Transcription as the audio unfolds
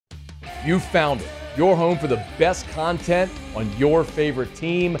You found it. Your home for the best content on your favorite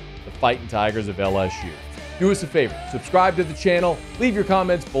team, the Fighting Tigers of LSU. Do us a favor, subscribe to the channel, leave your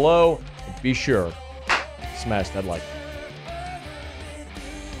comments below, and be sure to smash that like button.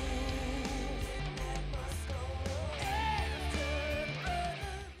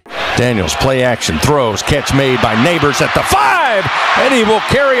 Daniels, play action, throws, catch made by Neighbors at the 5, and he will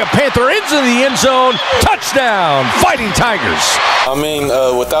carry a Panther into the end zone. Touchdown, Fighting Tigers. I mean,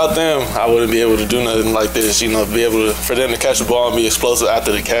 without them, I wouldn't be able to do nothing like this. Be able to, for them to catch the ball and be explosive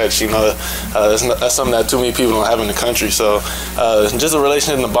after the catch. That's something that too many people don't have in the country. So, just a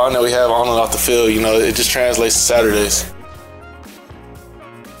relationship and the bond that we have on and off the field, it just translates to Saturdays.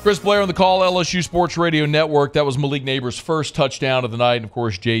 Chris Blair on the call, LSU Sports Radio Network. That was Malik Neighbors' first touchdown of the night. And, of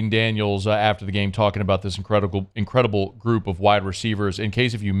course, Jayden Daniels after the game talking about this incredible group of wide receivers. In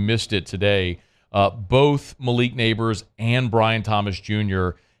case if you missed it today, both Malik Neighbors and Brian Thomas Jr.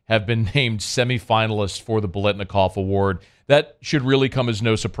 have been named semifinalists for the Biletnikoff Award. That should really come as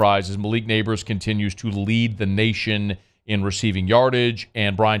no surprise as Malik Neighbors continues to lead the nation in receiving yardage,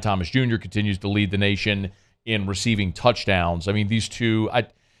 and Brian Thomas Jr. continues to lead the nation in receiving touchdowns. I mean, these two...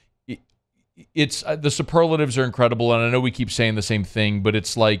 It's the superlatives are incredible, and I know we keep saying the same thing, but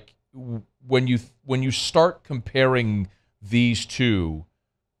it's like when you start comparing these two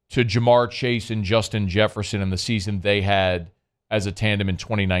to Jamar Chase and Justin Jefferson and the season they had as a tandem in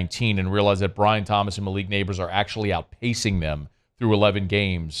 2019, and realize that Brian Thomas and Malik Neighbors are actually outpacing them through 11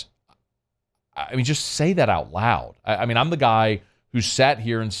 games. I mean, just say that out loud. I mean, I'm the guy who sat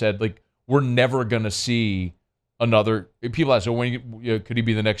here and said, like, we're never going to see another. People ask, could he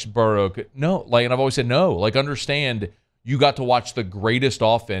be the next Burrow? No, and I've always said no. Understand, you got to watch the greatest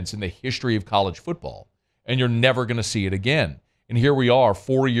offense in the history of college football, and you're never going to see it again. And here we are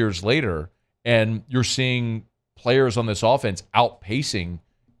 4 years later, and you're seeing players on this offense outpacing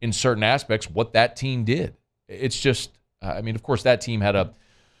in certain aspects what that team did. It's just, I mean, of course, that team had a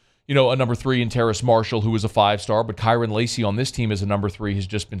number 3 in Terrace Marshall, who was a 5-star, but Kyron Lacey on this team as a number 3 has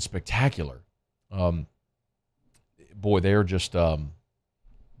just been spectacular. Boy, they're just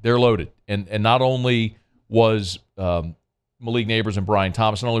they're loaded. And not only was Malik Neighbors and Brian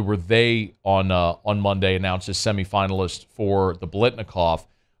Thomas, not only were they on Monday announced as semifinalists for the Biletnikoff,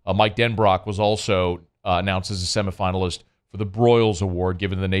 Mike Denbrock was also announced as a semifinalist for the Broyles Award,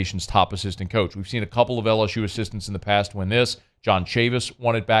 given the nation's top assistant coach. We've seen a couple of LSU assistants in the past win this. John Chavis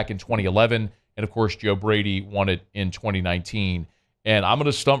won it back in 2011, and of course Joe Brady won it in 2019. And I'm going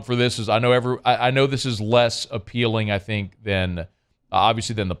to stump for this. I know this is less appealing, I think, than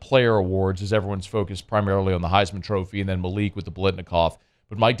obviously than the player awards, as everyone's focused primarily on the Heisman Trophy and then Malik with the Biletnikoff.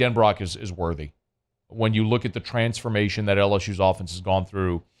 But Mike Denbrock is worthy. When you look at the transformation that LSU's offense has gone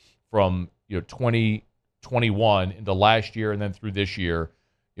through from 2021 into last year and then through this year,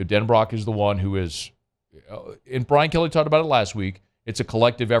 Denbrock is the one who is. And Brian Kelly talked about it last week. It's a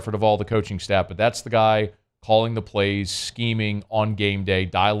collective effort of all the coaching staff, but that's the guy calling the plays, scheming on game day,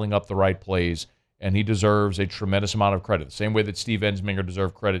 dialing up the right plays, and he deserves a tremendous amount of credit. The same way that Steve Ensminger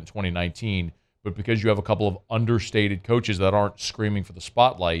deserved credit in 2019, but because you have a couple of understated coaches that aren't screaming for the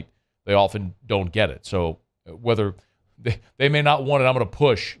spotlight, they often don't get it. So whether they may not want it, I'm going to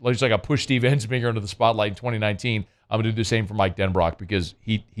push. Just like I pushed Steve Ensminger into the spotlight in 2019, I'm going to do the same for Mike Denbrock because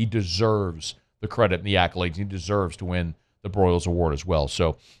he deserves the credit and the accolades. He deserves to win the Broyles Award as well.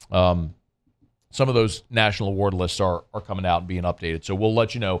 So, some of those national award lists are coming out and being updated. So we'll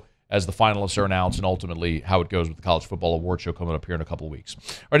let you know as the finalists are announced and ultimately how it goes with the College Football Award Show coming up here in a couple of weeks.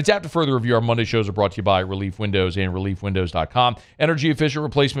 All right, it's after further review. Our Monday shows are brought to you by Relief Windows and ReliefWindows.com. Energy-efficient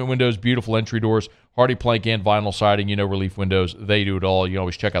replacement windows, beautiful entry doors, hardy plank and vinyl siding. Relief Windows, they do it all. You can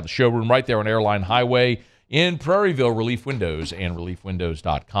always check out the showroom right there on Airline Highway in Prairieville, Relief Windows and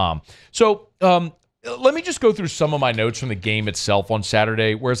ReliefWindows.com. So let me just go through some of my notes from the game itself on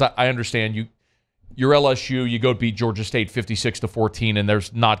Saturday, whereas I understand you're LSU, you go beat Georgia State 56-14, and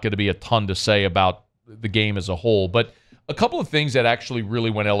there's not going to be a ton to say about the game as a whole. But a couple of things that actually really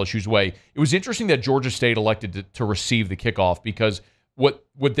went LSU's way. It was interesting that Georgia State elected to receive the kickoff because what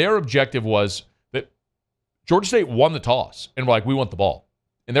their objective was that Georgia State won the toss and were like, we want the ball.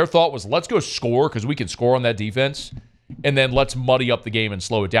 And their thought was, let's go score because we can score on that defense, and then let's muddy up the game and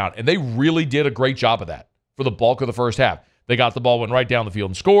slow it down. And they really did a great job of that for the bulk of the first half. They got the ball, went right down the field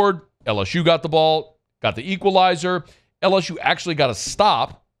and scored. LSU got the ball, got the equalizer. LSU actually got a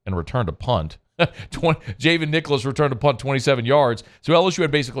stop and returned a punt. Javen Nicholas returned a punt 27 yards. So LSU had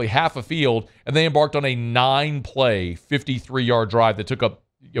basically half a field, and they embarked on a 9-play, 53-yard drive that took up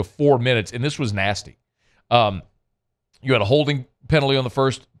 4 minutes, and this was nasty. You had a holding penalty on the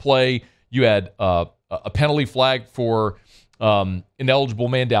first play. You had a penalty flag for ineligible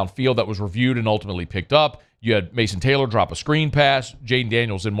man downfield that was reviewed and ultimately picked up. You had Mason Taylor drop a screen pass. Jayden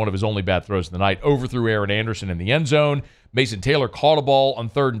Daniels, in one of his only bad throws of the night, overthrew Aaron Anderson in the end zone. Mason Taylor caught a ball on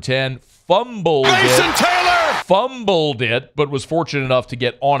 3rd and 10, fumbled it, but was fortunate enough to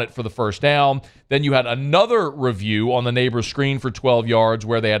get on it for the first down. Then you had another review on the neighbor's screen for 12 yards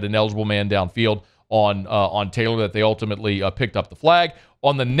where they had an eligible man downfield on Taylor that they ultimately picked up the flag.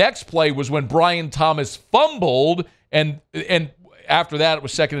 On the next play was when Brian Thomas fumbled, and after that, it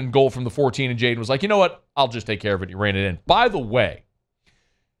was 2nd and goal from the 14, and Jayden was like, you know what? I'll just take care of it. He ran it in. By the way,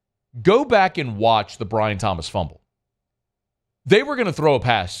 go back and watch the Brian Thomas fumble. They were going to throw a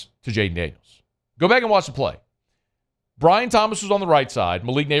pass to Jayden Daniels. Go back and watch the play. Brian Thomas was on the right side.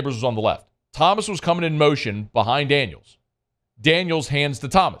 Malik Neighbors was on the left. Thomas was coming in motion behind Daniels. Daniels hands to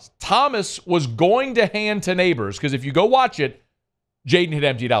Thomas. Thomas was going to hand to Neighbors because if you go watch it, Jayden had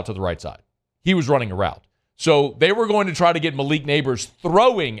emptied out to the right side. He was running a route. So they were going to try to get Malik Neighbors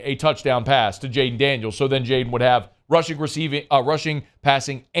throwing a touchdown pass to Jayden Daniels, so then Jayden would have rushing,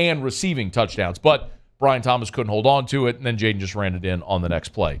 passing, and receiving touchdowns. But Brian Thomas couldn't hold on to it, and then Jayden just ran it in on the next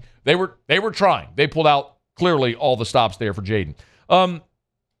play. They were trying. They pulled out clearly all the stops there for Jayden.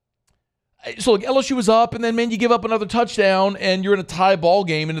 So look, LSU was up, and then, man, you give up another touchdown, and you're in a tie ball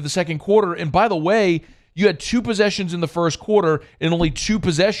game into the second quarter. And by the way, you had 2 possessions in the first quarter and only 2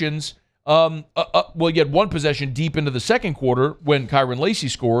 possessions. You had 1 possession deep into the second quarter when Kyron Lacey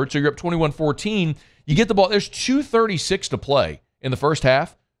scored. So you're up 21-14. You get the ball. There's 2:36 to play in the first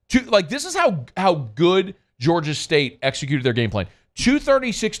half. This is how good Georgia State executed their game plan.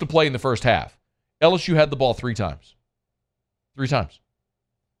 2:36 to play in the first half. LSU had the ball 3 times. 3 times.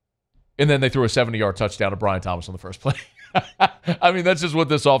 And then they threw a 70-yard touchdown to Brian Thomas on the first play. I mean, that's just what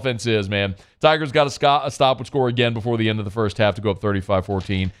this offense is, man. Tigers got a stop and score again before the end of the first half to go up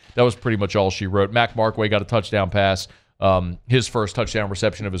 35-14. That was pretty much all she wrote. Mac Markway got a touchdown pass, his first touchdown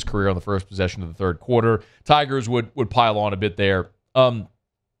reception of his career on the first possession of the third quarter. Tigers would pile on a bit there.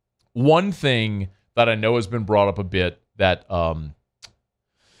 One thing that I know has been brought up a bit that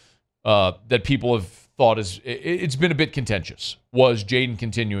that people have thought it's been a bit contentious was Jayden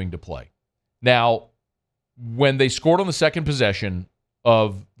continuing to play. Now, when they scored on the second possession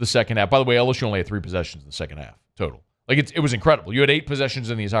of the second half, by the way, LSU only had 3 possessions in the second half total. It was incredible. You had 8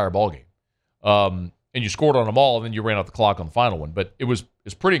 possessions in the entire ballgame. And you scored on them all, and then you ran out the clock on the final one. But it's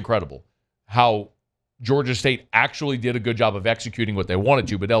pretty incredible how Georgia State actually did a good job of executing what they wanted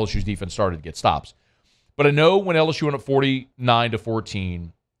to, but LSU's defense started to get stops. But I know when LSU went up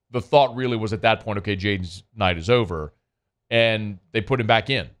 49-14, the thought really was at that point, okay, Jayden's night is over, and they put him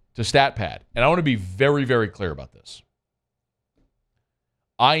back in to stat pad. And I want to be very, very clear about this.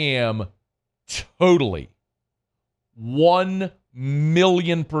 I am totally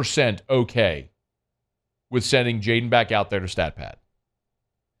 1,000,000% okay with sending Jayden back out there to stat pad.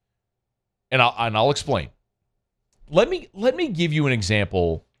 And I'll explain. Let me give you an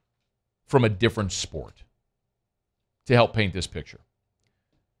example from a different sport to help paint this picture.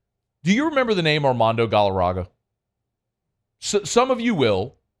 Do you remember the name Armando Galarraga? Some of you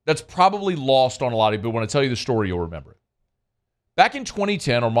will. That's probably lost on a lot of you, but when I tell you the story, you'll remember it. Back in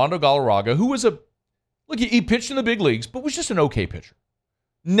 2010, Armando Galarraga, who was he pitched in the big leagues, but was just an okay pitcher.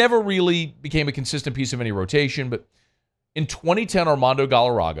 Never really became a consistent piece of any rotation, but in 2010, Armando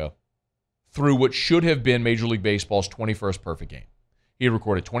Galarraga threw what should have been Major League Baseball's 21st perfect game. He had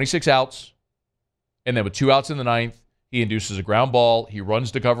recorded 26 outs, and then with 2 outs in the ninth, he induces a ground ball, he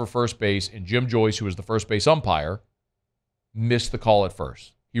runs to cover first base, and Jim Joyce, who was the first base umpire, missed the call at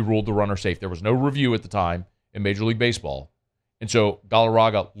first. He ruled the runner safe. There was no review at the time in Major League Baseball, and so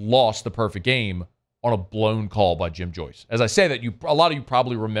Galarraga lost the perfect game on a blown call by Jim Joyce. As I say that, a lot of you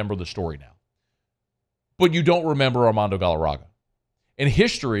probably remember the story now, but you don't remember Armando Galarraga. And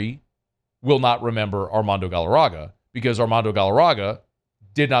history will not remember Armando Galarraga because Armando Galarraga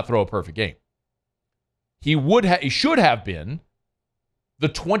did not throw a perfect game. He should have been the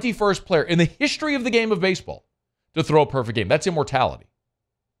 21st player in the history of the game of baseball to throw a perfect game. That's immortality.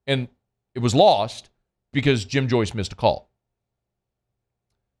 And it was lost because Jim Joyce missed a call.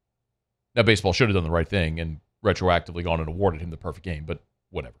 Now, baseball should have done the right thing and retroactively gone and awarded him the perfect game, but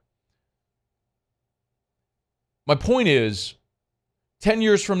whatever. My point is, 10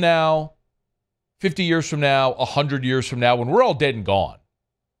 years from now, 50 years from now, 100 years from now, when we're all dead and gone,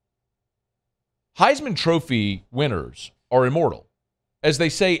 Heisman Trophy winners are immortal. As they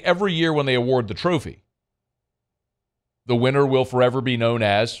say every year when they award the trophy, the winner will forever be known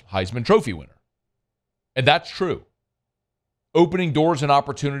as Heisman Trophy winner. And that's true. Opening doors and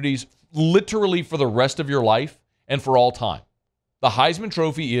opportunities literally for the rest of your life and for all time. The Heisman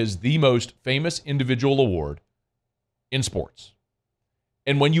Trophy is the most famous individual award in sports.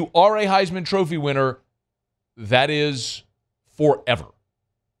 And when you are a Heisman Trophy winner, that is forever.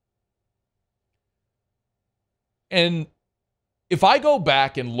 And if I go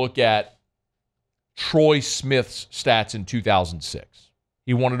back and look at Troy Smith's stats in 2006,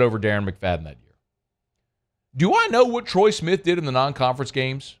 he won it over Darren McFadden that year. Do I know what Troy Smith did in the non-conference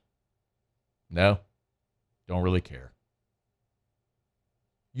games? No. Don't really care.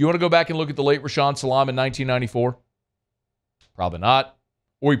 You want to go back and look at the late Rashaan Salam in 1994? Probably not.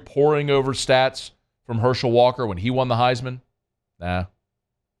 Or pouring over stats from Herschel Walker when he won the Heisman? Nah.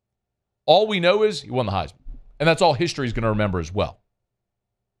 All we know is he won the Heisman. And that's all history is going to remember as well.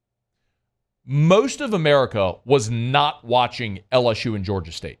 Most of America was not watching LSU and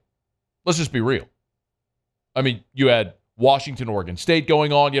Georgia State. Let's just be real. I mean, you had Washington, Oregon State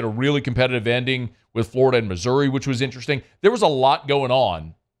going on. You had a really competitive ending with Florida and Missouri, which was interesting. There was a lot going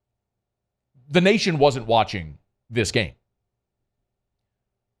on. The nation wasn't watching this game.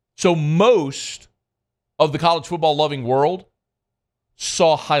 So most of the college football loving world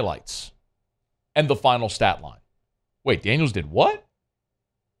saw highlights and the final stat line. Wait, Daniels did what?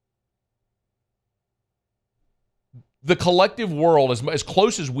 The collective world, as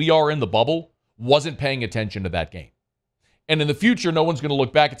close as we are in the bubble, wasn't paying attention to that game. And in the future, no one's going to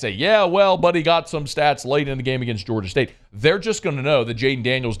look back and say, yeah, well, buddy got some stats late in the game against Georgia State. They're just going to know that Jayden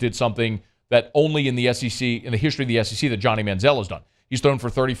Daniels did something that only in the SEC, in the history of the SEC, that Johnny Manziel has done. He's thrown for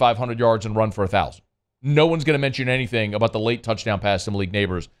 3,500 yards and run for 1,000. No one's going to mention anything about the late touchdown pass to Malik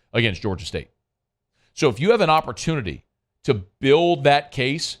Neighbors against Georgia State. So if you have an opportunity to build that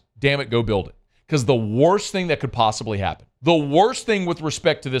case, damn it, go build it. Because the worst thing that could possibly happen, the worst thing with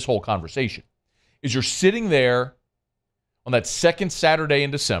respect to this whole conversation, is you're sitting there on that second Saturday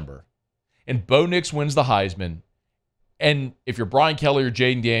in December, and Bo Nix wins the Heisman, and if you're Brian Kelly or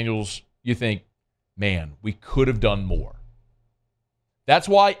Jayden Daniels, you think, man, we could have done more. That's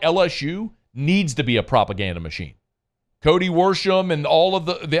why LSU needs to be a propaganda machine. Cody Worsham and all of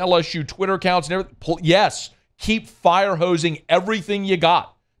the LSU Twitter accounts and everything, yes, keep fire hosing everything you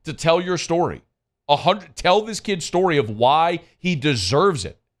got to tell your story. Tell this kid's story of why he deserves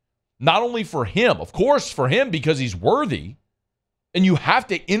it. Not only for him, of course, for him because he's worthy, and you have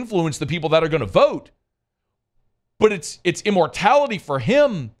to influence the people that are going to vote, but it's immortality for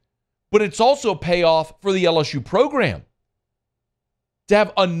him, but it's also payoff for the LSU program. To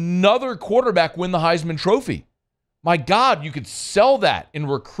have another quarterback win the Heisman Trophy. My God, you could sell that in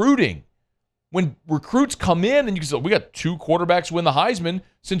recruiting. When recruits come in and you can say, we got 2 quarterbacks win the Heisman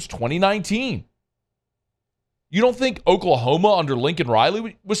since 2019. You don't think Oklahoma under Lincoln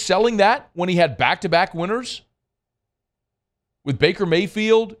Riley was selling that when he had back-to-back winners with Baker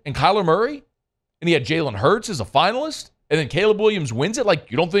Mayfield and Kyler Murray? And he had Jalen Hurts as a finalist? And then Caleb Williams wins it? Like,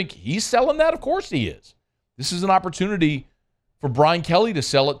 you don't think he's selling that? Of course he is. This is an opportunity for Brian Kelly to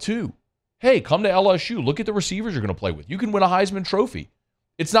sell it too. Hey, come to LSU. Look at the receivers you're going to play with. You can win a Heisman Trophy.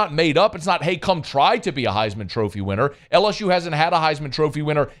 It's not made up. It's not, hey, come try to be a Heisman Trophy winner. LSU hasn't had a Heisman Trophy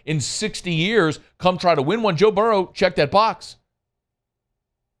winner in 60 years. Come try to win one. Joe Burrow, check that box.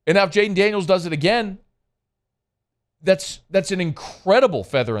 And now if Jayden Daniels does it again, that's an incredible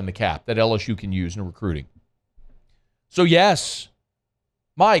feather in the cap that LSU can use in recruiting. So yes,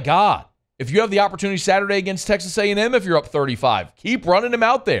 my God, if you have the opportunity Saturday against Texas A&M, if you're up 35, keep running him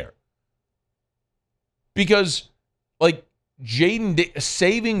out there. Because, like, saving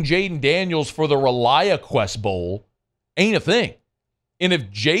Jayden Daniels for the ReliaQuest Bowl ain't a thing. And if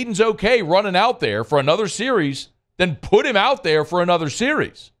Jayden's okay running out there for another series, then put him out there for another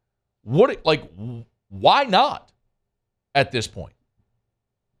series. Why not at this point?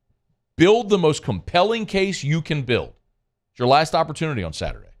 Build the most compelling case you can build. It's your last opportunity on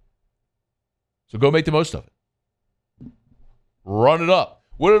Saturday. So go make the most of it. Run it up.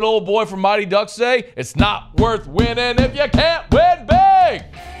 What did an old boy from Mighty Ducks say? It's not worth winning if you can't win big.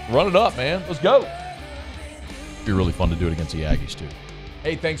 Run it up, man. Let's go. It'd be really fun to do it against the Aggies, too.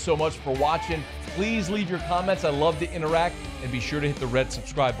 Hey, thanks so much for watching. Please leave your comments. I love to interact. And be sure to hit the red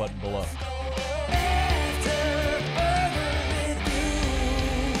subscribe button below.